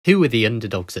Who are the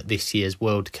underdogs at this year's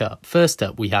World Cup? First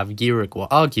up, we have Uruguay,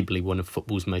 arguably one of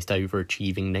football's most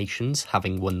overachieving nations,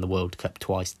 having won the World Cup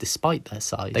twice despite their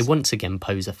size. They once again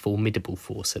pose a formidable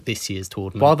force at this year's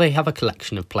tournament. While they have a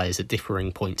collection of players at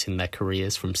differing points in their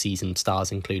careers, from seasoned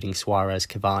stars including Suarez,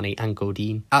 Cavani and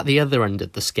Godin, at the other end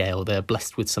of the scale, they are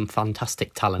blessed with some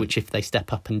fantastic talent, which if they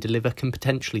step up and deliver can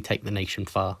potentially take the nation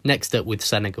far. Next up with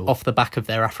Senegal. Off the back of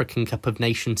their African Cup of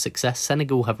Nations success,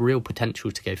 Senegal have real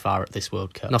potential to go far at this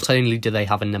World Cup. Not only do they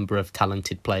have a number of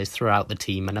talented players throughout the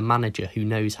team and a manager who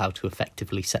knows how to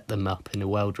effectively set them up in a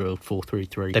well-drilled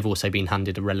 4-3-3, they've also been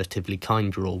handed a relatively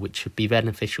kind draw, which should be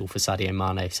beneficial for Sadio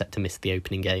Mane, set to miss the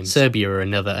opening game. Serbia are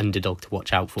another underdog to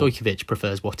watch out for. Stojkovic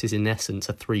prefers what is in essence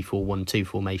a 3-4-1-2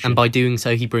 formation, and by doing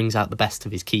so he brings out the best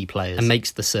of his key players and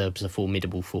makes the Serbs a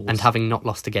formidable force. And having not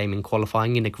lost a game in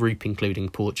qualifying in a group including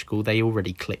Portugal, they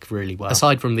already click really well.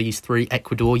 Aside from these three,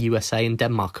 Ecuador, USA and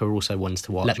Denmark are also ones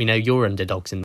to watch. Let me know your underdog